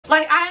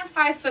Like, I am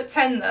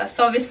 5'10" though,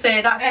 so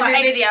obviously that's every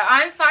like video.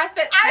 I'm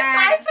 5'10".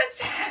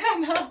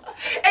 I'm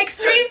 5'10".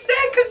 Extreme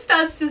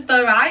circumstances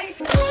though, right?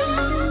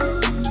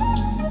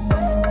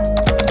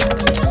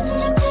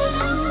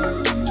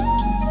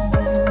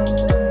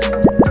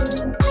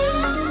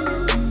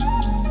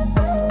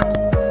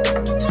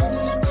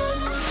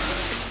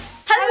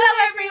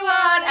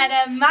 And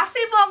a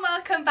massive warm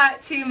welcome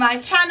back to my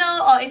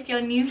channel, or if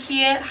you're new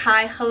here,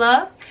 hi,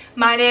 hello.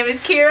 My name is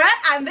Kiera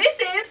and this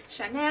is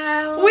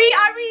Chanelle. We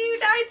are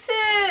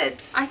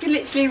reunited. I can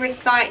literally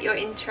recite your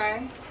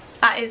intro.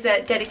 That is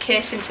a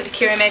dedication to the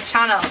Kiera May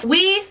channel.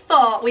 We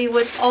thought we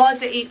would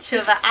order each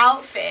other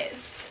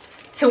outfits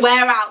to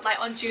wear out like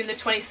on June the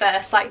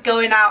 21st, like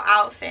going out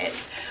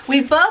outfits.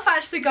 We've both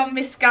actually gone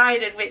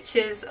misguided, which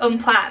is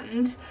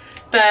unplanned.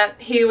 But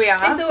here we are.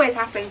 This always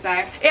happens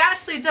though. It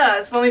actually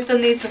does when we've done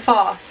these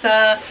before. So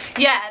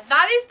yeah,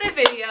 that is the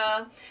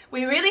video.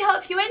 We really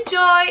hope you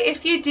enjoy.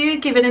 If you do,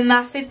 give it a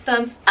massive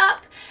thumbs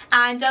up.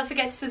 And don't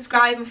forget to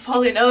subscribe and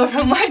falling over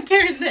and while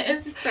doing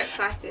this. So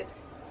excited.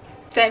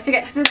 Don't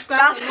forget to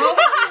subscribe for more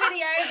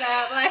videos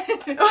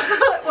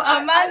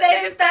on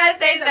Mondays and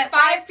Thursdays at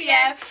 5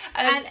 PM.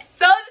 And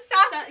some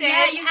Saturdays.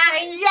 Yeah, you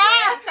changed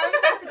it. Some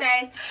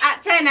Saturdays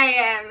at 10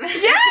 AM.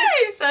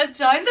 Yay! So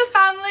join the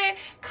family.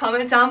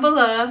 Comment down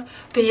below.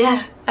 But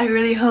yeah, I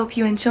really hope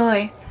you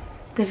enjoy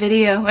the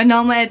video. And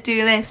normally I'd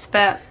do this,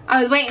 but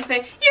I was waiting for you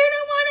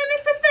don't want to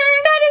miss a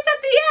thing. that is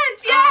at the end.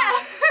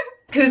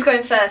 Yeah. Who's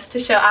going first to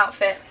show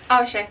outfit?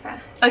 I'll show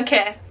first.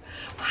 Okay.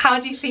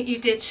 How do you think you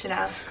did,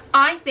 Chanelle?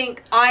 I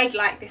think I'd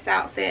like this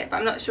outfit, but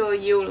I'm not sure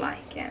you'll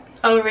like it.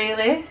 Oh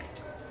really?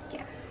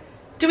 Yeah.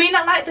 Do we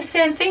not like the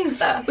same things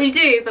though? We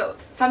do, but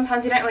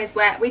sometimes we don't always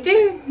wear. We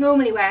do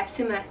normally wear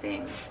similar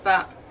things,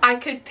 but I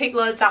could pick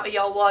loads out of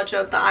your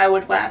wardrobe that I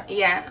would wear.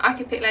 yeah, I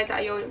could pick loads out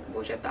of your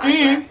wardrobe that I'd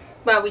wear.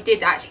 Well, we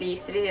did actually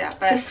used to do that,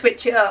 but Just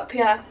switch it up,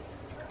 yeah.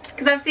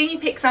 because I've seen you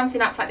pick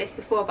something up like this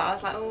before, but I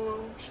was like,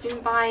 oh, she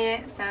didn't buy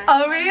it, so.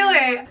 Oh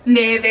really?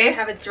 Navy. I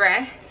have a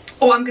dress.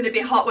 Oh, I'm gonna be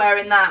hot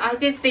wearing that. I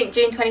did think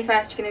June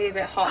 21st you're gonna be a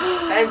bit hot.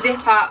 A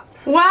zip up.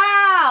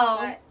 Wow.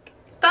 Like,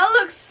 that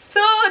looks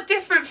so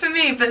different for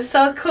me, but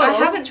so cool. I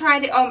haven't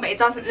tried it on, but it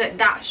doesn't look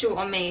that short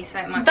on me, so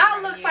it might. That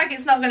looks like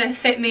it's not gonna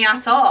fit me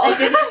at all. It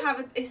doesn't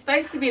have. It's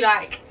supposed to be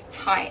like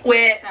tight.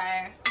 Wait. So.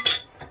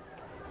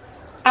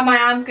 And my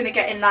arm's gonna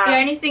get in that. The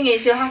only thing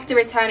is you'll have to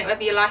return it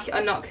whether you like it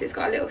or not, because it's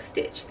got a little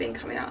stitch thing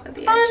coming out at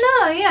the edge.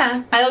 Oh no,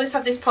 yeah. I always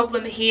have this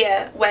problem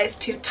here where it's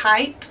too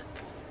tight.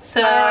 So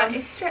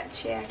it's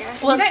stretchy, I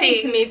guess. We'll you don't see.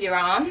 need to move your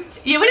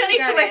arms. Yeah, we don't need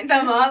to lift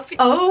them up.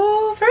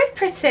 Oh, very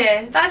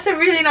pretty. That's a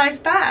really nice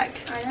bag.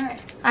 I know.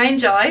 I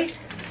enjoy.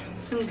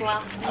 Some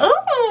glasses.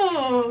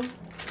 Oh,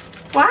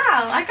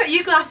 wow. I got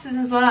you glasses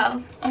as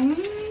well.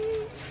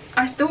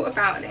 I thought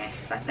about this.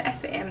 I put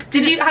effort in.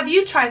 Have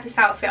you tried this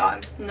outfit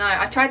on? No,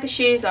 I tried the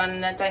shoes on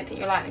and I don't think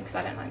you'll like them because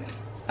I don't like them.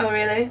 Oh,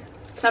 really?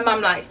 My mum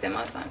likes them.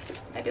 I was like,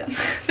 maybe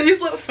that's These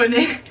look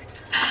funny.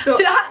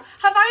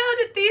 Have I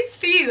ordered these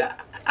for you?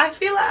 I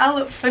feel like I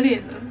look funny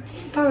in them.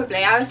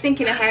 Probably. I was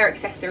thinking a hair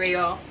accessory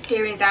or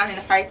earrings down in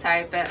a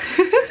photo, but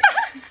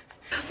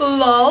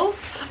lol.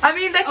 I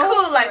mean, they're cool.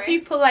 Sorry. Like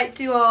people like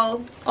do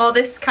all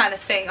this kind of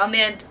thing on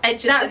the edge of the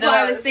nose. that's what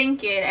I was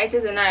thinking. Edge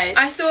of the nose.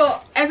 I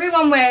thought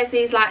everyone wears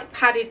these like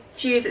padded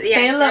shoes at the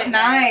end. They look don't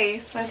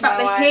nice. But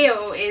the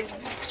heel is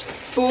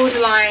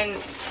borderline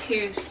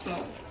too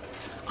small.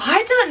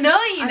 I don't know.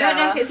 I don't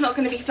know if it's not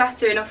going to be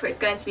flattering or if it's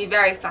going to be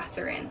very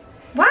flattering.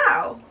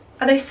 Wow.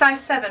 Are they size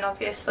 7,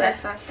 obviously? They're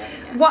size 7,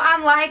 yeah. What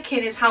I'm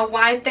liking is how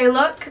wide they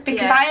look,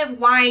 because I have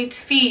wide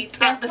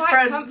feet at the front.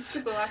 They're quite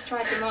comfortable. I've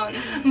tried them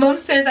on. Mum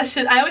says I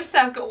should. I always say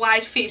I've got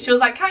wide feet. She was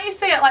like, "Can't you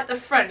say it like the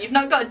front? You've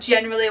not got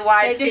generally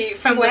wide feet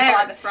from the square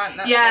back." at the front.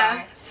 That's yeah.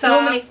 why. So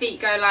normally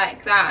feet go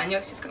like that, and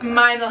yours just got. Like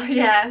mine,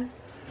 yeah.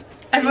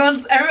 I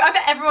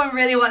bet everyone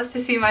really wants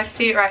to see my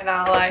feet right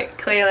now. Like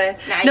clearly.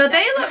 No,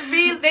 they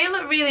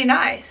look really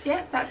nice.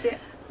 Yeah, that's it.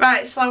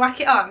 Right, shall I whack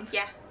it on?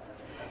 Yeah.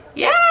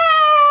 Yeah.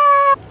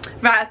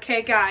 Right,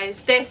 okay guys,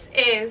 this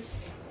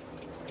is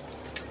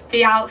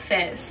the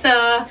outfit. So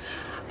I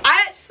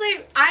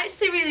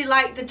actually really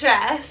like the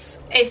dress.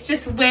 It's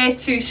just way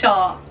too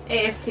short.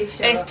 It is too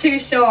short. It's too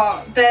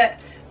short, but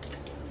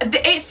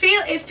it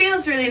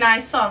feels really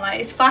nice on.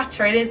 Like it's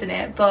flattering, isn't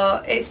it?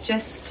 But it's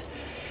just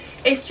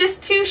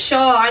too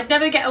short. I'd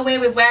never get away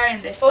with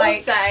wearing this.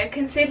 Also,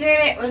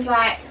 considering it was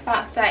like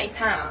about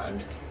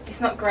 £30, it's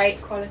not great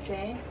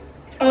quality.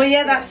 Oh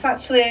yeah, that's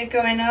actually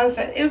going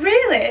over. It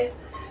really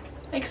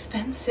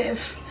expensive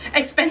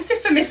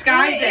for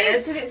Missguided. It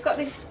is, because it's got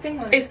this thing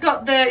on it. It's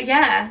got the,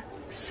 yeah,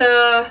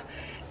 so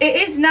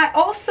it is not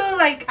also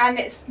like, and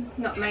it's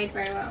not made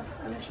very well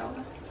on the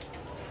shoulder.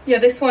 Yeah,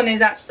 this one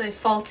is actually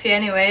faulty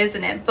anyway,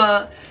 isn't it?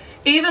 But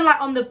even like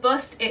on the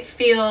bust it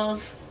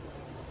feels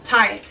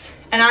tight,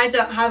 and I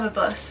don't have a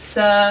bust,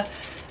 so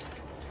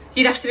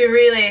you'd have to be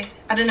really,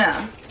 I don't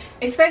know.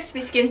 It's supposed to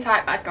be skin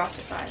tight, but I'd go up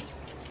a size.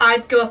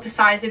 I'd go up a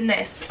size in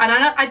this, and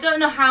I don't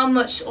know how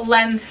much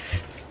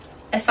length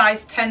a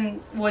size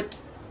 10 would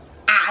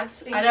add.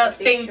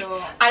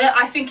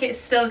 I think it's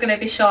still going to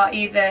be short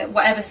either,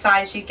 whatever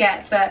size you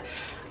get. But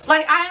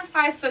like, I am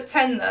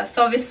 5'10" though,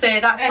 so obviously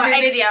that's every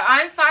like video.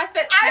 I'm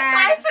 5'10".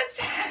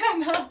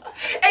 I'm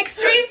 5'10".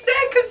 Extreme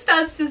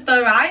circumstances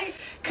though, right?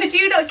 Could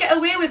you not get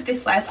away with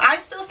this length? I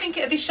still think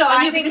it'd be short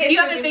on you because you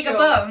have a bigger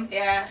bum.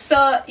 Yeah.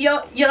 So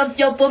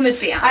your bum would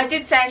be out. I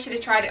did say I should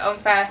have tried it on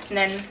first and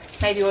then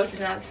maybe ordered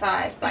another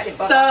size, but I didn't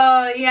bother.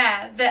 So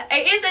yeah,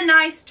 it is a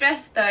nice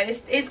dress though.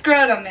 It's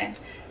grown on me.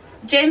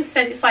 James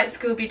said it's like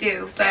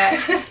Scooby-Doo, but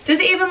does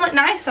it even look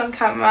nice on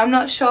camera? I'm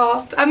not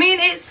sure. I mean,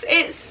 it's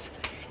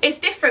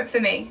different for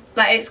me.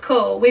 Like, it's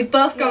cool. We've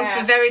both gone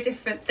for very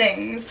different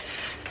things.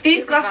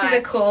 These glasses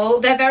are cool.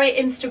 They're very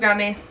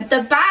Instagrammy.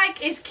 The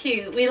bag is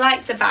cute. We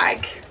like the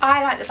bag.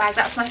 I like the bag.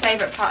 That's my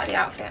favourite part of the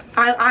outfit.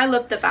 I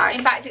love the bag.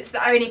 In fact, it's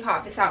the only part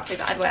of this outfit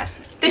that I'd wear.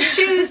 The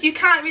shoes, you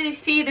can't really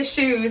see the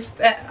shoes.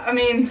 But, I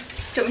mean, do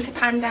you want me to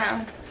pan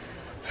down?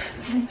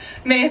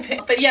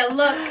 Maybe. But yeah,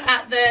 look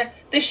at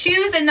the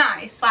shoes are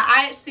nice. Like,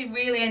 I actually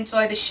really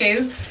enjoy the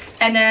shoe.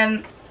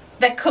 And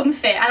they're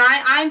comfy. And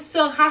I'm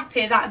so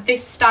happy that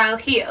this style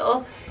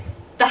heel,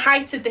 the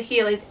height of the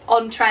heel is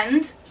on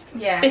trend.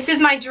 Yeah. This is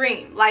my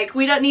dream. Like,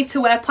 we don't need to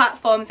wear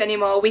platforms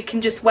anymore. We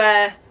can just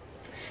wear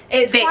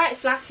It's this. quite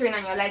flattering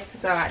on your legs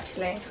as well,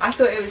 actually. I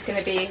thought it was going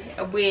to be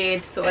a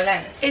weird sort of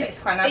length, but it's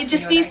quite nice. It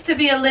just needs to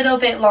be a little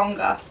bit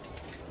longer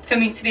for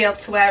me to be able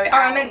to wear it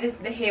out. I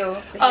meant the heel.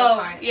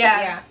 Height,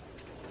 yeah.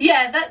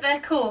 Yeah, they're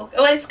cool.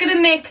 Well, it's going to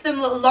make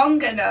them look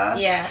longer now.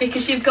 Yeah.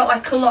 Because you've got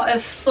like a lot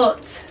of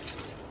foot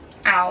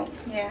out.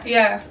 Yeah.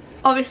 Yeah.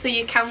 Obviously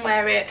you can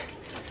wear it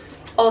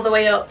all the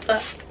way up,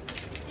 but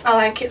I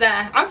like it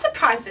there. I'm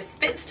surprised this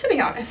fits, to be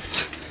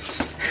honest.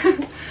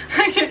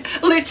 I can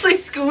literally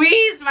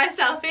squeeze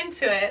myself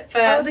into it.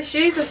 But oh, the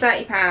shoes are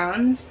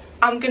 £30.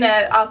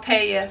 I'll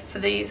pay you for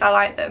these. I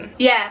like them.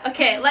 Yeah,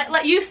 okay,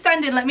 let you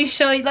stand in, let me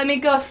show you, let me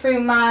go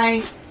through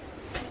my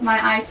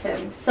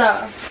items.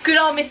 So, good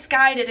old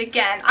Missguided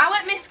again. I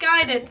went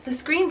Missguided, the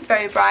screen's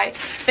very bright,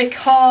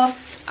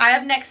 because I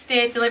have next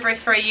day delivery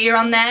for a year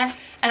on there.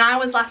 And I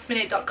was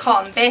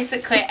lastminute.com.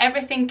 Basically,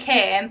 everything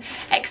came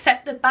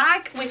except the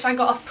bag, which I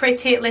got off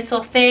Pretty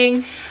Little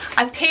Thing.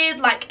 I paid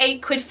like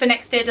 £8 for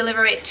next day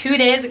delivery 2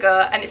 days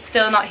ago, and it's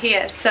still not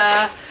here.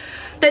 So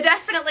they're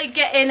definitely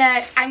getting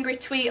an angry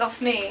tweet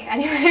off me.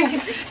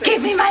 Anyway,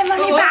 give me my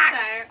money back.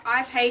 Also,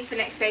 I paid for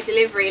next day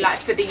delivery like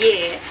for the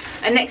year,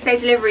 and next day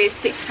delivery is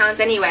 £6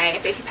 anyway.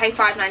 But if you pay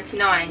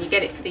 $5.99, you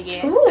get it for the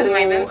year. Ooh. At the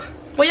moment.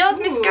 Well, yours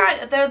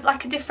Missguided. They're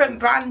like a different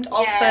brand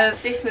off of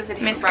this was a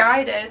different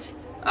Missguided. Brand.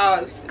 Oh,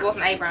 it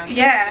wasn't a brand.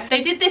 Yeah.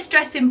 They did this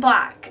dress in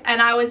black,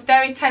 and I was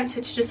very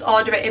tempted to just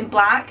order it in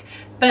black,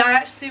 but I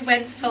actually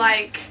went for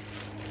like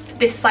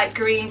this like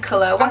green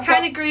colour. What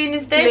kind of green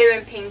is this? Blue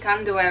and pink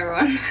underwear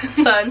on.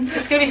 Fun.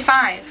 It's gonna be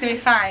fine. It's gonna be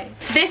fine.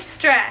 This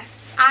dress,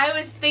 I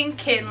was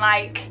thinking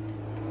like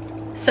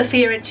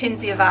Sophia and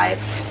Chinzia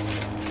vibes.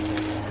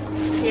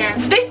 Yeah.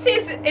 This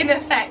is in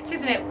effect,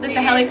 isn't it? There's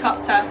a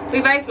helicopter. We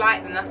both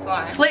like them, that's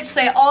why.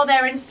 Literally, all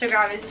their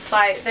Instagram is just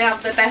like, they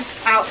have the best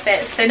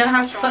outfits. They know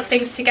how to put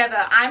things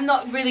together. I'm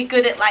not really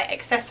good at like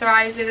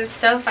accessorizing and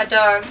stuff. I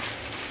don't.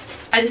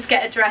 I just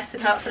get a dress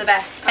and hope for the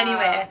best.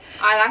 Anyway.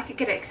 I like a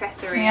good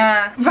accessory.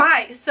 Yeah.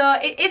 Right, so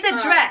it is a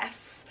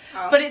dress.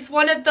 But it's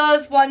one of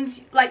those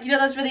ones, like, you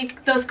know,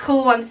 those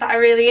cool ones that are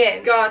really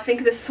in. God,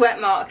 think of the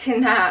sweat marks in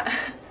that.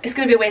 It's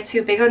going to be way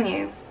too big on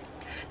you.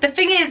 The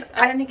thing is,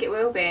 I don't think it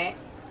will be.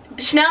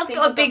 Chanel's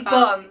got a big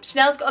bum.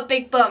 Chanel's got a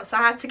big bum, so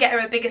I had to get her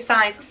a bigger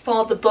size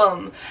for the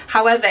bum.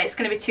 However, it's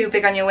going to be too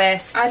big on your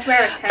waist. I'd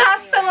wear a 10.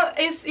 That's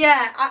so,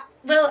 yeah,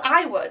 well,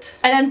 I would.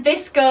 And then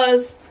this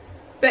goes...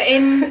 But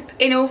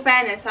in all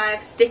fairness, I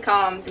have stick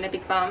arms and a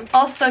big bum.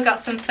 Also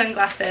got some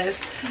sunglasses.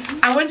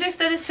 I wonder if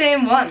they're the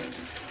same ones.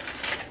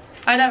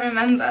 I don't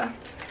remember.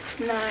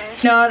 No.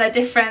 No, they're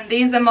different.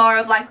 These are more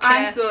of like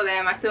I saw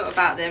them, I thought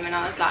about them, and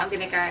I was like, I'm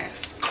going to go...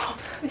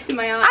 This is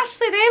my eye.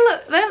 Actually,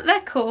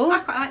 they're cool. I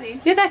quite like these.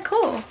 Yeah, they're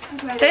cool.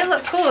 They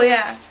look cool,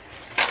 yeah.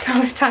 How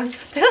many times?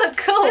 They look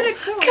cool. They look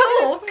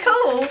cool.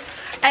 Cool.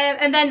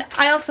 And then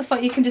I also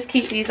thought you can just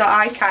keep these, or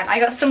I can. I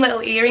got some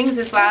little earrings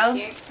as well.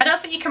 I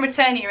don't think you can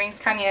return earrings,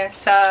 can you?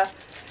 So,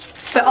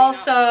 but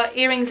also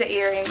earrings are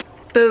earrings.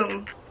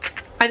 Boom.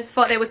 I just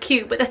thought they were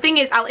cute. But the thing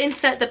is, I'll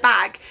insert the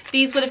bag.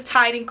 These would have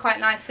tied in quite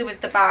nicely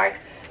with the bag.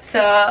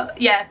 So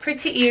yeah,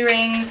 pretty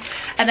earrings,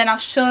 and then I'll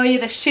show you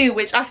the shoe,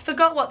 which I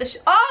forgot what the shoe.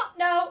 Oh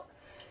no,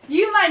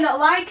 you might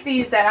not like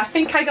these then. I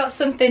think I got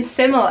something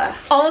similar.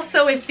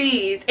 Also with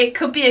these, it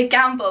could be a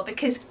gamble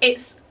because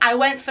I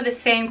went for the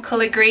same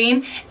colour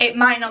green. It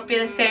might not be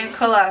the same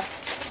colour,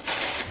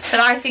 but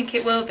I think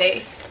it will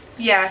be.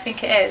 Yeah, I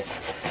think it is.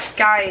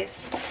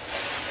 Guys,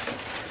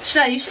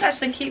 Chanelle, you should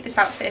actually keep this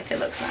outfit if it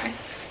looks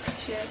nice. I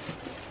should.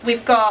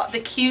 We've got the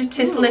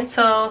cutest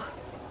little,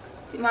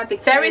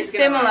 very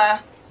similar.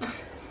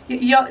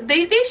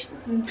 They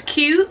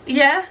cute,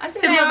 yeah.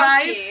 Similar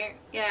vibe. Cute.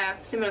 Yeah,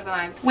 similar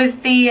vibes.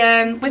 With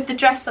the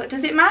dress look,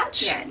 does it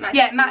match? Yeah, it matches.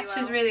 Yeah, it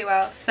matches really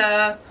well.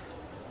 So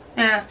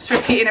yeah, just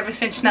repeating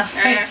everything Chanelle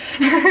said.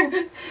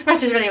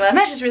 Matches really well.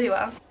 Matches really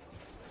well.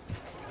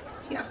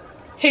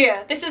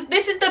 Here, this is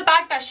the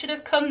bag that should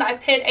have come that I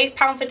paid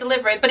 £8 for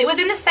delivery, but it was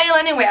in the sale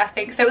anyway, I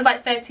think, so it was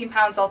like £13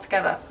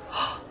 altogether.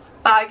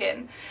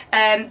 Bargain.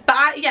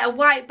 Yeah, a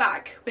white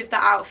bag with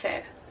that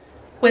outfit,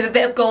 with a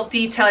bit of gold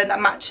detailing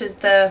that matches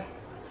the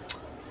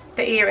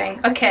earring.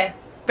 Okay,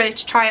 ready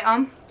to try it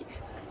on? Yes.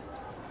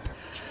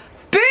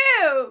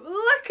 Boom!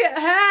 Look at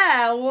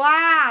her!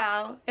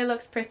 Wow, it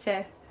looks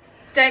pretty.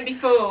 Don't be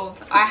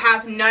fooled. I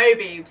have no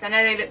boobs. I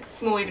know they look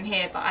small even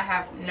here, but I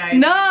have no boobs.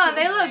 No,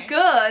 they look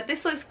good.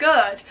 This looks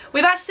good.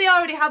 We've actually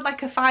already had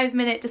like a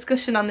 5-minute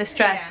discussion on this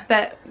dress,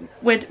 but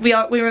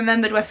we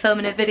remembered we're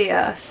filming a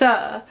video.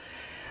 So,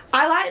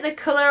 I like the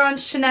colour on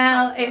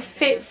Chanelle. It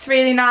fits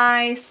really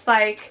nice.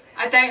 Like,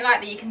 I don't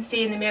like that you can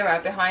see in the mirror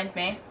behind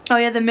me. Oh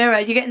yeah, the mirror.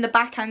 You're getting the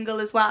back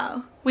angle as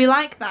well. We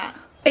like that.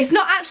 It's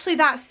not actually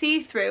that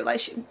see-through.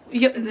 Like,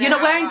 you're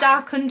not wearing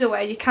dark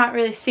underwear. You can't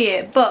really see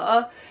it,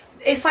 but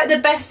it's like the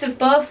best of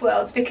both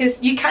worlds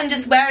because you can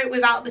just wear it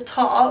without the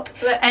top.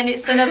 Look. And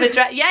it's another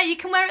dress. Yeah, you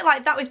can wear it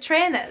like that with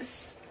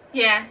trainers.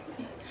 Yeah.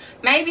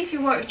 Maybe if you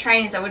wore it with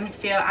trainers I wouldn't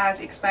feel as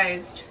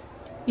exposed.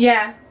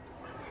 Yeah.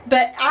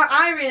 But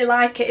I really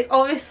like it.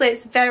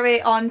 It's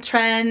very on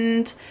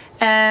trend.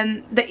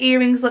 The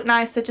earrings look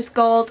nice, they're just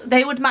gold.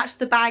 They would match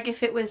the bag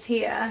if it was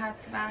here. I have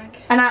the bag.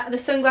 And the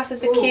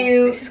sunglasses are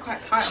cute. This is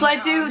quite tight. Shall I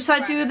do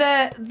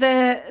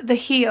the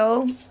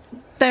heel?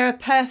 They're a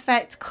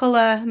perfect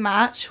colour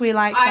match. We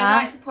like that.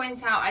 I'd like to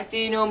point out I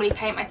do normally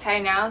paint my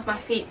toenails. My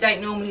feet don't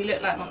normally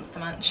look like Monster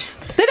Munch.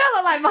 They don't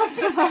look like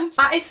Monster Munch.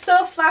 It's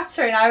so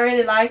flattering. I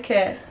really like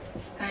it.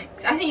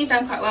 Thanks. I think you've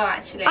done quite well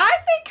actually. I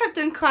think I've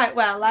done quite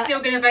well. Like,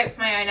 still gonna vote for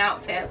my own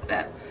outfit,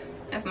 but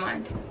never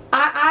mind.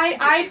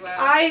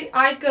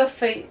 I'd go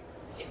for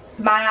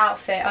my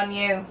outfit on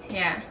you.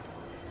 Yeah.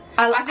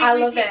 I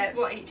love it.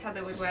 What each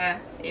other would wear,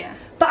 yeah.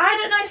 But I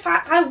don't know if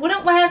I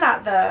wouldn't wear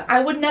that though.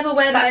 I would never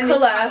wear that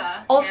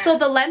colour. Also,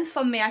 the length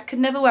on me, I could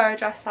never wear a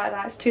dress like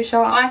that. It's too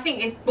short. I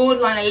think it's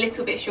borderline a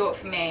little bit short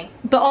for me.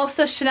 But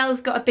also,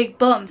 Chanel's got a big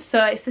bum,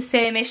 so it's the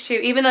same issue.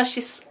 Even though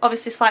she's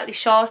obviously slightly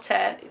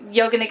shorter,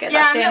 you're gonna get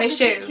that same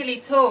issue. Yeah, I'm not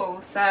particularly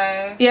tall,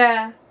 so.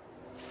 Yeah.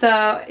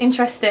 So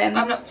interesting.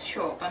 I'm not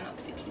short, but I'm not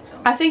particularly tall.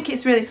 I think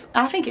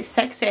it's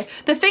sexy.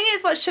 The thing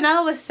is, what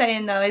Chanelle was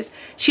saying though is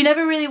she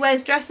never really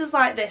wears dresses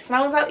like this, and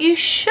I was like, you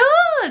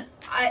should.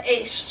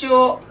 It's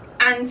short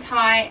and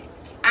tight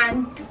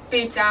and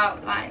boobs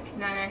out. Like,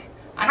 no.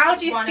 How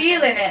do you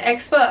feel in it?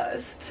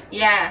 Exposed?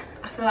 Yeah,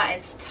 I feel like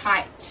it's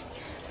tight.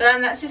 But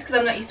then that's just because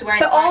I'm not used to wearing.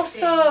 But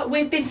also,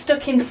 we've been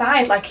stuck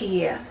inside like a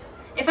year.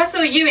 If I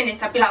saw you in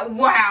this, I'd be like,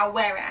 wow,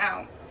 wear it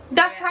out.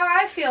 That's how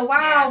I feel.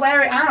 Wow,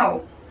 wear it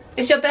out.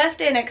 It's your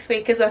birthday next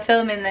week as we're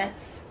filming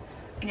this.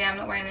 Yeah, I'm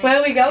not wearing it. Where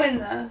are we going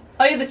though?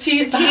 Oh, yeah, the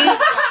cheese bar. Cheese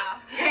bar.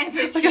 We're going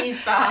to a cheese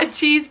bar. A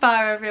cheese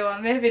bar,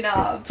 everyone. Maybe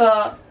not,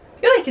 but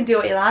you really can do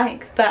what you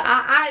like. But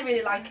I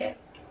really like it.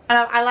 And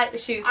I like the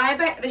shoes. I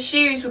bet the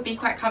shoes would be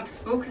quite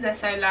comfortable because they're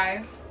so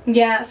low.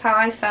 Yeah, that's how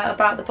I felt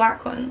about the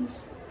black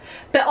ones.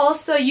 But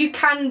also, you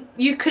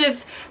could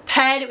have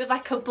paired it with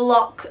like a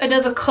block,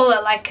 another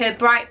colour, like a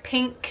bright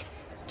pink.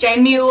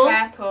 Mule.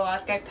 Purple,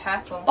 I'd go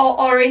purple. Or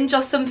orange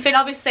or something.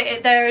 Obviously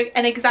they're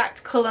an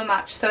exact colour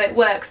match, so it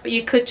works, but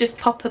you could just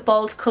pop a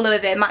bold colour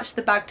with it, match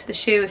the bag to the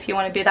shoe if you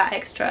want to be that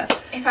extra.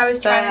 If I was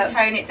trying to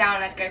tone it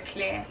down, I'd go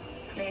clear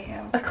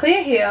heel. A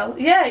clear heel?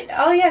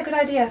 Yeah. Oh yeah, good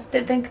idea.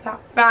 Didn't think of that.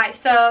 Right,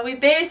 so we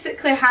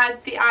basically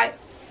had the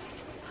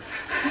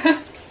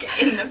Get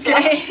in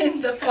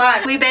the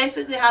plan. We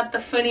basically had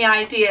the funny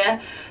idea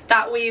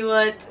that we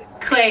would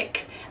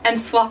click and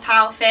swap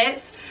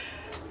outfits.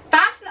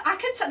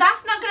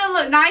 That's not gonna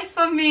look nice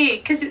on me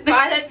because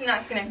I don't think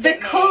that's gonna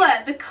fit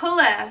the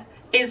colour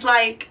is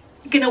like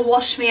gonna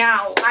wash me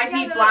out. I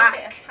need black. A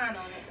bit of tan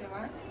on it,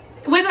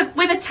 right?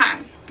 With a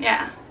tan,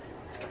 yeah.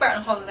 Could wear it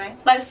on holiday.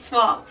 Let's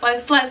swap.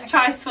 Let's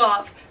try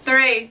swap.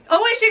 3.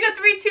 Oh wait, should we go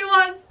 3, 2,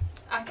 1?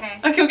 Okay.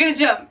 Okay, we're gonna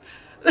jump.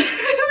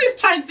 This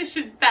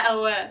transition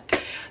better work.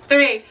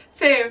 3,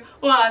 2,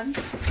 1.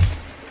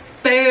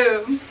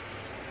 Boom.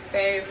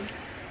 Boom.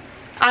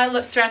 I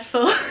look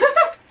dreadful.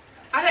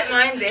 I don't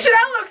mind this.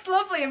 Chanelle looks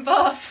lovely in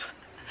both.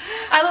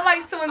 I look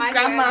like someone's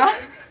grandma.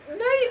 No,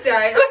 you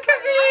don't. Look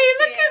at me,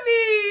 look at me.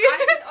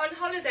 I think on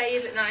holiday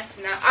you look nice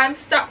in that. I'm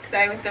stuck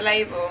though with the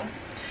label.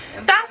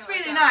 That's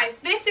really nice.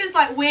 This is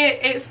like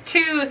weird. It's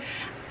too,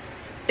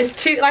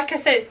 like I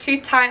said, it's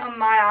too tight on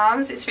my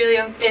arms. It's really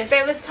But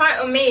it was tight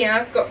on me and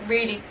I've got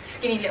really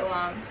skinny little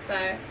arms,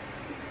 so.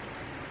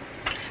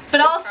 But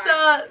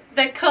also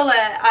the colour,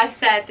 I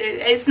said,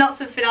 it's not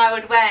something I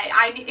would wear.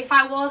 If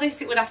I wore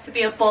this, it would have to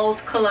be a bold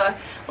colour,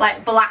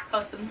 like black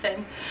or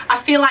something. I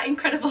feel like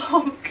Incredible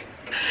Hulk.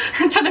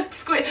 I'm trying to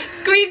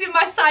squeezing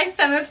my size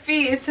 7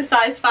 feet into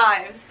size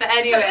 5s. But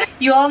anyway,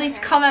 you all need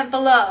to comment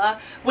below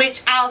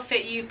which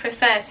outfit you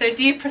prefer. So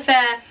do you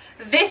prefer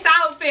this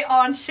outfit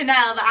on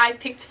Chanelle that I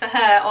picked for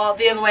her, or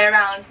the other way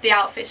around, the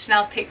outfit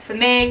Chanelle picked for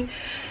me?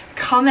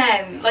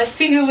 Comment. Let's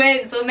see who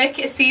wins. We'll make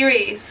it a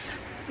series.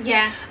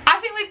 Yeah. I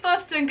think we've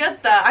both done good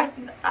though.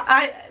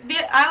 I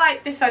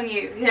like this on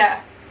you,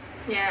 yeah.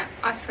 Yeah,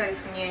 I prefer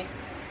this on you.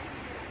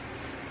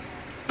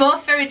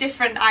 Both very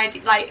different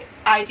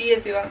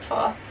ideas we went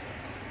for.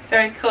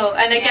 Very cool.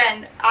 And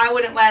again, I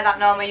wouldn't wear that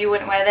normally, you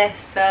wouldn't wear this,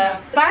 so. No.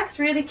 The bag's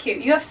really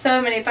cute. You have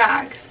so many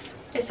bags.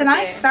 It's a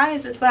nice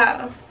size as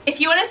well. If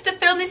you want us to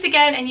film this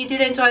again and you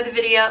did enjoy the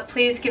video,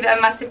 please give it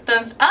a massive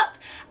thumbs up.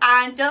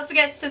 And don't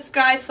forget to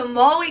subscribe for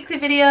more weekly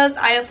videos.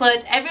 I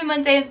upload every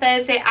Monday and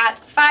Thursday at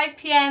 5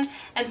 PM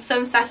and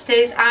some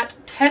Saturdays at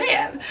 10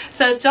 AM.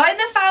 So join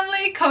the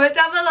family, comment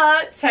down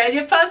below, turn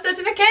your post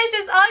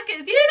notifications on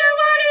because you don't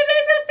want to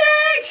miss a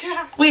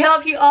thing. We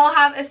hope you all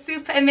have a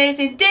super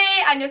amazing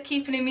day and you're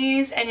keeping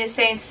amused and you're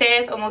staying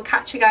safe, and we'll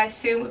catch you guys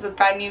soon with a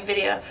brand new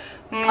video.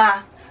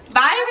 Mwah.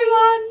 Bye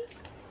everyone.